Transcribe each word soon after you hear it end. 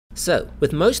So,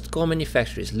 with most car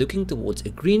manufacturers looking towards a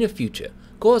greener future,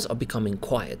 cars are becoming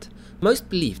quiet. Most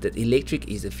believe that electric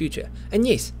is the future, and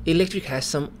yes, electric has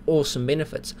some awesome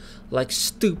benefits, like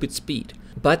stupid speed.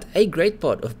 But a great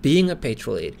part of being a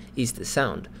petrolhead is the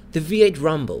sound, the V8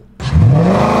 rumble,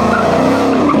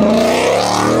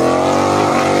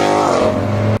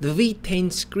 the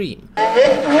V10 scream,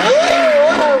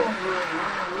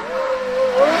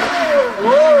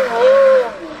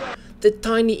 the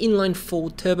tiny inline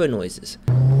 4 turbo noises,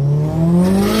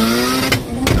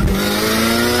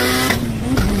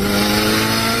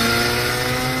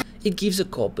 it gives a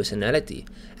car personality,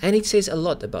 and it says a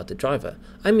lot about the driver.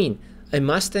 I mean, a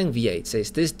Mustang V8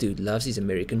 says this dude loves his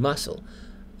American muscle.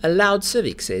 A loud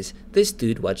Civic says this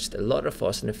dude watched a lot of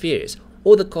Fast and the Furious,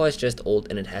 or the car is just old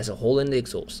and it has a hole in the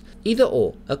exhaust. Either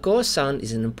or, a car's sound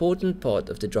is an important part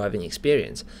of the driving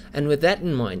experience, and with that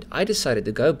in mind, I decided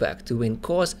to go back to when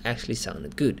cars actually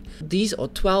sounded good. These are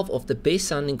 12 of the best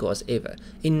sounding cars ever,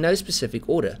 in no specific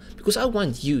order, because I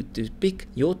want you to pick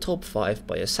your top 5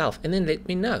 by yourself and then let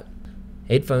me know.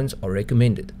 Headphones are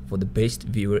recommended for the best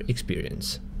viewer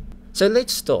experience. So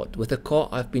let's start with a car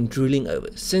I've been drooling over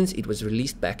since it was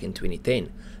released back in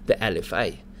 2010, the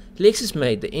LFA. Lexus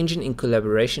made the engine in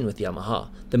collaboration with Yamaha,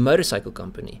 the motorcycle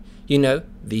company. You know,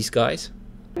 these guys?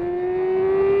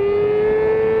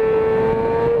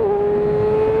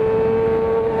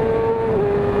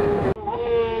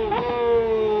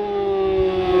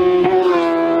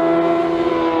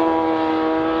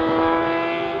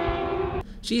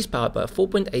 She is powered by a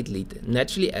 4.8 litre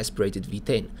naturally aspirated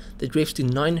V10 that revs to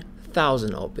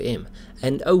 9,000 RPM,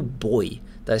 and oh boy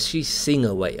does she sing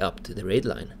her way up to the red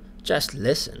line. Just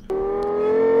listen.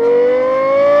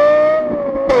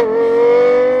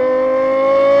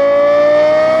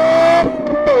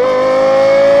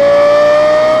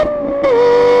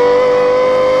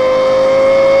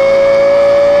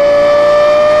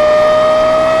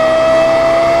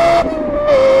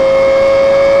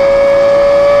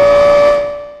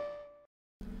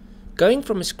 Going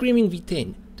from a screaming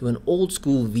V10 to an old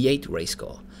school V8 race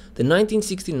car, the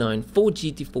 1969 Ford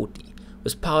GT40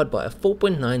 was powered by a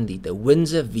 4.9 litre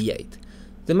Windsor V8.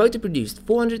 The motor produced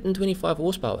 425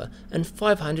 horsepower and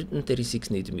 536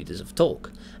 Nm of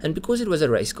torque, and because it was a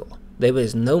race car, there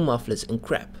was no mufflers and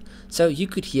crap, so you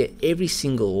could hear every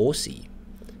single horsey.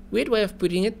 Weird way of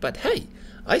putting it, but hey,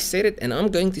 I said it and I'm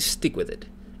going to stick with it.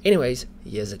 Anyways,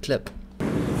 here's a clip.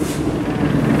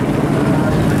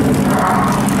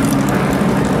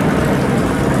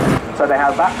 So they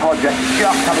have that project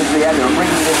just coming to the end and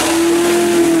bringing this.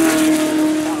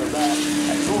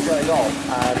 It's all going on,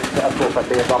 and of course I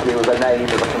BMW was a name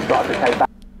that the constructor came back.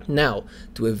 Now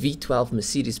to a V12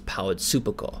 Mercedes powered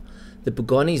supercar, the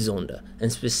Pagani Zonda,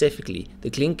 and specifically the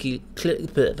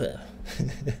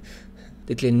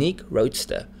Clinique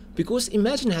Roadster, because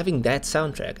imagine having that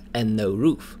soundtrack and no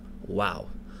roof. Wow.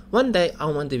 One day I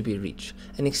want to be rich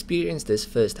and experience this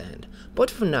firsthand, but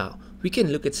for now we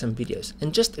can look at some videos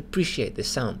and just appreciate the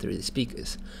sound through the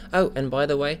speakers. Oh, and by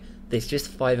the way, there's just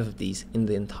 5 of these in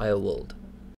the entire world.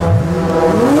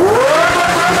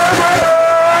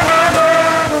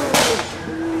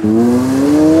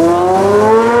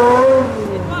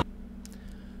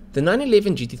 The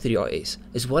 911 GT3 RS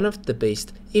is one of the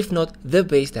best, if not the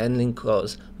best handling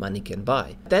cars money can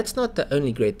buy. That's not the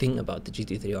only great thing about the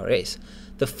GT3 RS.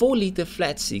 The 4 litre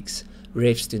flat 6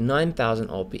 revs to 9,000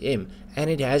 RPM and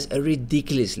it has a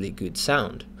ridiculously good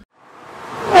sound.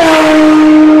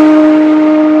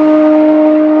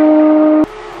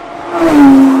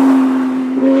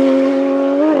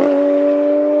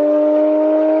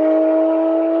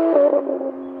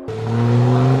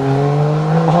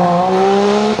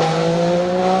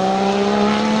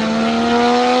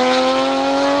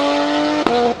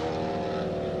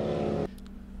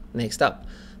 Next up,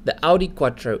 the Audi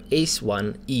Quattro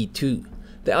S1 E2.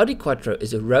 The Audi Quattro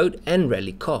is a road and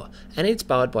rally car, and it's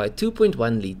powered by a 2.1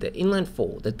 litre inline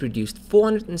 4 that produced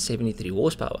 473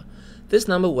 horsepower. This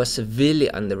number was severely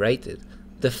underrated.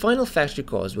 The final factory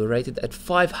cars were rated at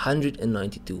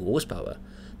 592 horsepower.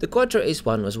 The Quattro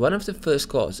S1 was one of the first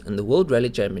cars in the World Rally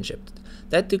Championship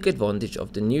that took advantage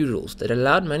of the new rules that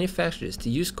allowed manufacturers to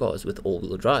use cars with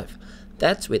all-wheel drive.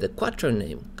 That's where the Quattro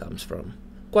name comes from.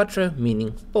 Quattro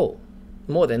meaning 4.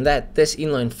 More than that, this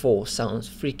inline 4 sounds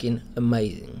freaking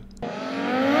amazing.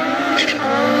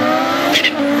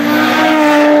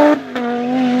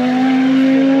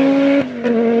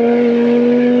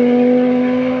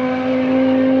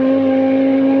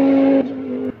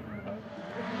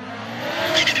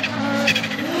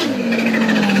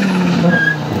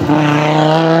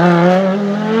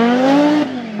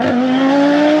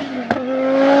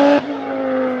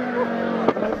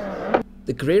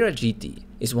 The Carrera GT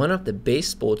is one of the best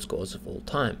sports cars of all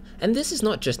time, and this is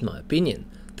not just my opinion.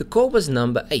 The car was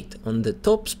number 8 on the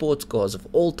top sports cars of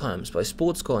all times by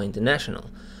Sports Car International.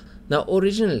 Now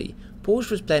originally, Porsche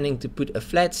was planning to put a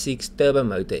flat 6 turbo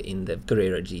motor in the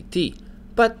Carrera GT,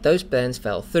 but those plans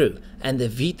fell through and the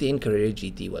V10 Carrera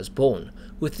GT was born.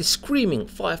 With the screaming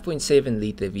 5.7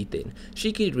 litre V10,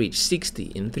 she could reach 60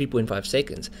 in 3.5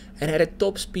 seconds and had a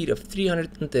top speed of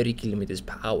 330 km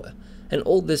per hour. And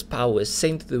all this power was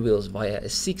sent to the wheels via a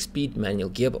 6-speed manual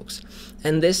gearbox.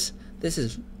 And this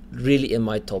is really in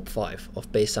my top 5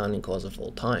 of best sounding cars of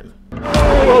all time.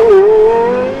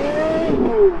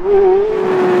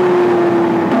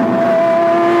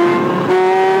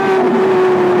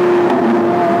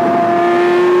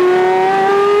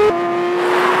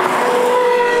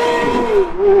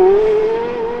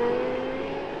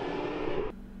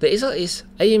 The SLS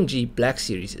AMG Black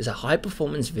Series is a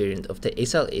high-performance variant of the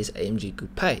SLS AMG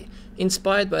Coupe,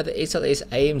 inspired by the SLS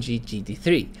AMG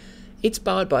GT3. It's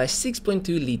powered by a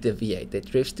 6.2 litre V8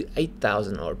 that revs to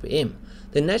 8,000 RPM.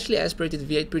 The naturally aspirated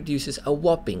V8 produces a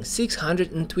whopping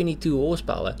 622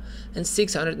 horsepower and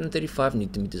 635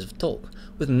 Nm of torque,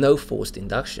 with no forced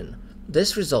induction.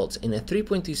 This results in a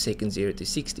 3.2 second 0 to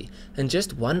 60 and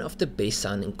just one of the best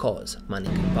sounding cars money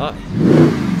can buy.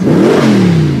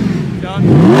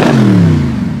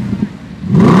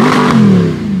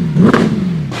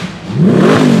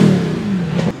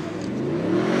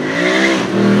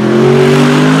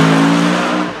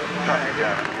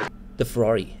 The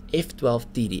Ferrari F12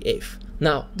 DDF.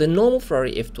 Now, the normal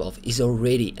Ferrari F12 is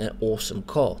already an awesome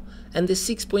car, and the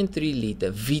 6.3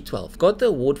 litre V12 got the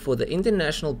award for the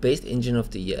International Best Engine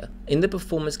of the Year in the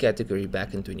performance category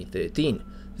back in 2013.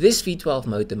 This V12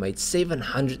 motor made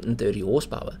 730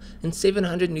 horsepower and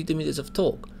 700 Nm of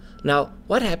torque. Now,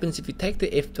 what happens if you take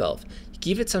the F12, you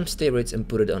give it some steroids and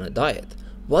put it on a diet?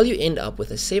 Well, you end up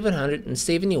with a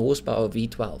 770 horsepower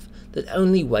V12 that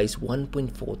only weighs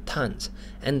 1.4 tons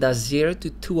and does 0 to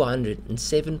 200 in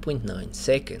 7.9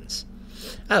 seconds.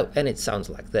 Oh, and it sounds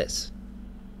like this.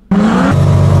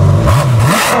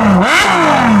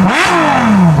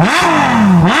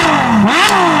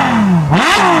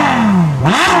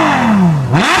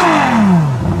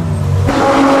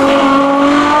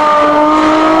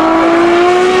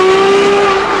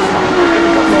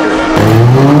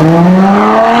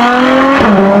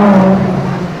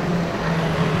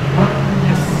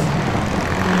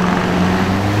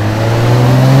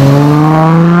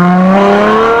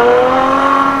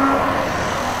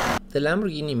 The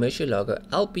Lamborghini Murcielago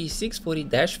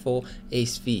LP640-4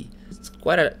 SV. It's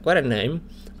quite a name,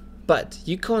 but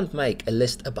you can't make a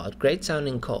list about great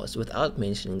sounding cars without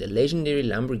mentioning the legendary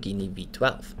Lamborghini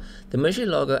V12. The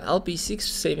Murcielago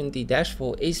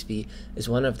LP670-4 SV is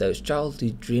one of those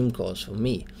childhood dream cars for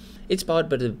me. It's powered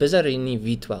by the Bizzarini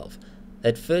V12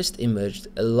 that first emerged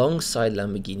alongside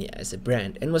Lamborghini as a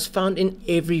brand and was found in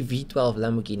every V12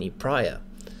 Lamborghini prior.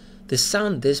 The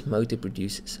sound this motor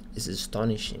produces is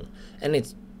astonishing, and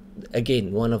it's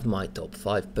again one of my top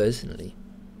 5 personally.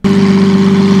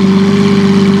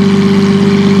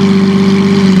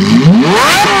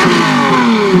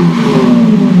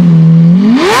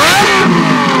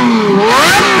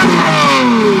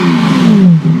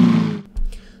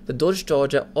 The Dodge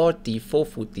Charger RT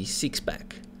 440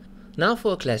 6-pack. Now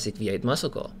for a classic V8 muscle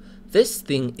car. This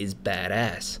thing is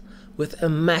badass. With a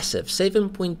massive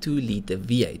 7.2 litre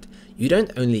V8, you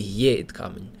don't only hear it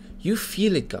coming, you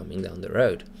feel it coming down the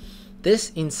road.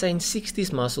 This insane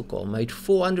 60s muscle car made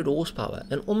 400 horsepower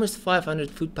and almost 500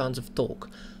 foot-pounds of torque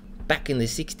back in the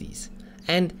 60s,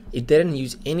 and it didn't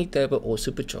use any turbo or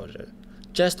supercharger,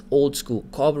 just old school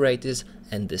carburetors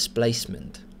and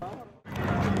displacement.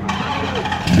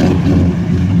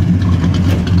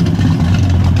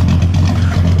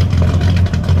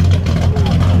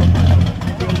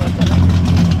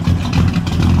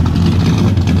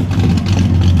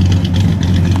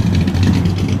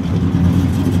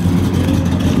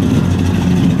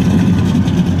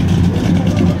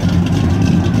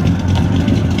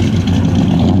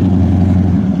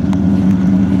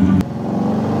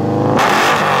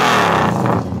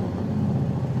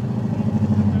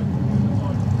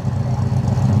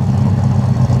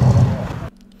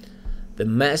 The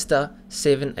Mazda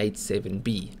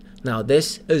 787B. Now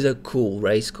this is a cool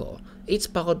race car. It's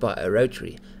powered by a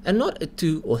rotary and not a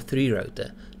 2 or 3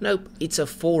 rotor. Nope, it's a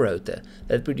 4 rotor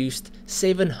that produced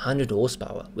 700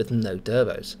 horsepower with no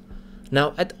turbos.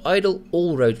 Now at idle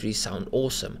all rotaries sound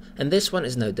awesome, and this one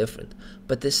is no different,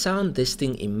 but the sound this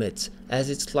thing emits as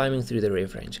it's climbing through the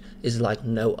rev range is like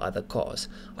no other cars.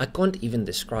 I can't even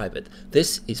describe it.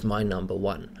 This is my number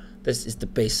 1. This is the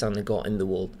best sounding car in the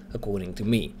world according to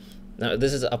me. Now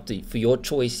this is up to for your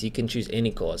choice, you can choose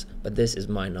any cars, but this is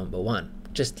my number one.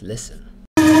 Just listen.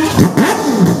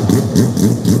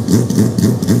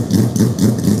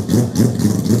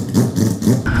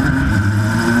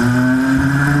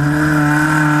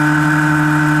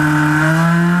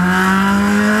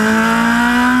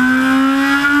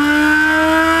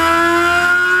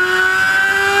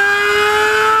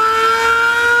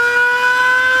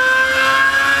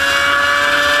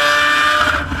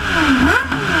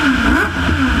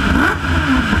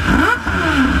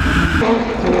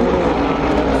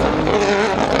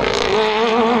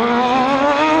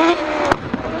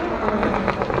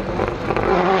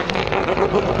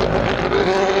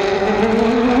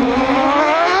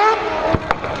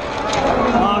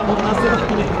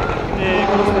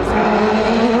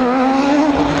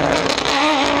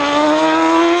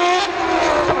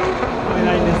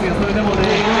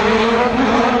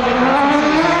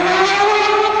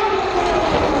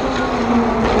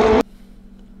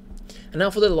 And now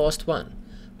for the last one,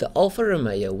 the Alfa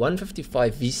Romeo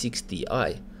 155 V6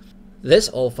 Di. This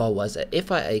Alfa was a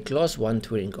FIA Class 1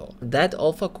 touring car. That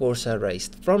Alfa Corsa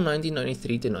raced from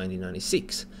 1993 to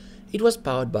 1996. It was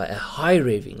powered by a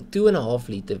high-revving 2.5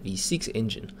 litre V6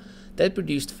 engine that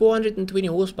produced 420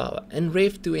 horsepower and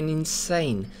revved to an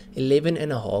insane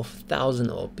 11,500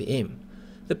 RPM.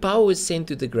 The power was sent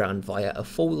to the ground via a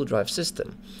four-wheel drive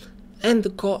system, and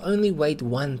the car only weighed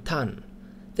 1 ton.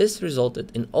 This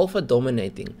resulted in Alfa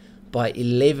dominating by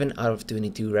 11 out of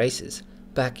 22 races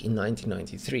back in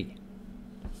 1993.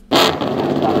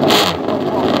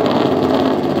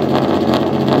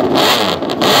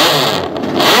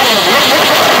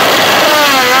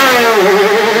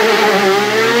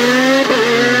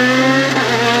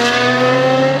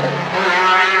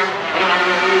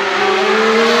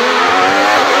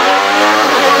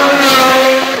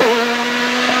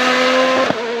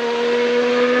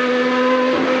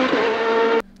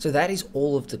 So that is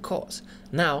all of the cars.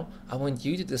 Now I want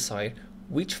you to decide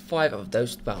which 5 of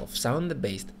those 12 sound the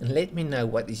best and let me know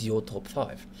what is your top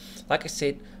 5. Like I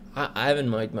said, I haven't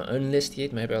made my own list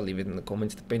yet. Maybe I'll leave it in the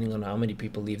comments depending on how many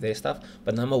people leave their stuff.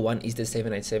 But number 1 is the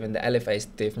 787. The LFA is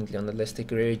definitely on the list. The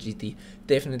Carrera GT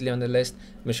definitely on the list.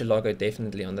 Murcielago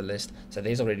definitely on the list. So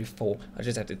there's already 4. I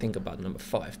just have to think about number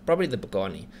 5. Probably the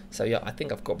Pagani. So yeah, I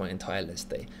think I've got my entire list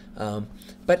there.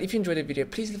 But if you enjoyed the video,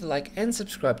 please leave a like and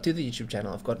subscribe to the YouTube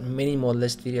channel. I've got many more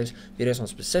list videos, videos on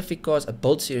specific cars, a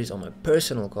build series on my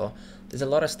personal car. There's a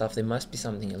lot of stuff. There must be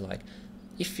something you like.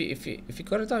 If you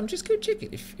got a time, just go check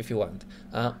it if you want.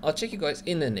 I'll check you guys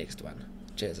in the next one.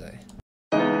 Cheers, eh?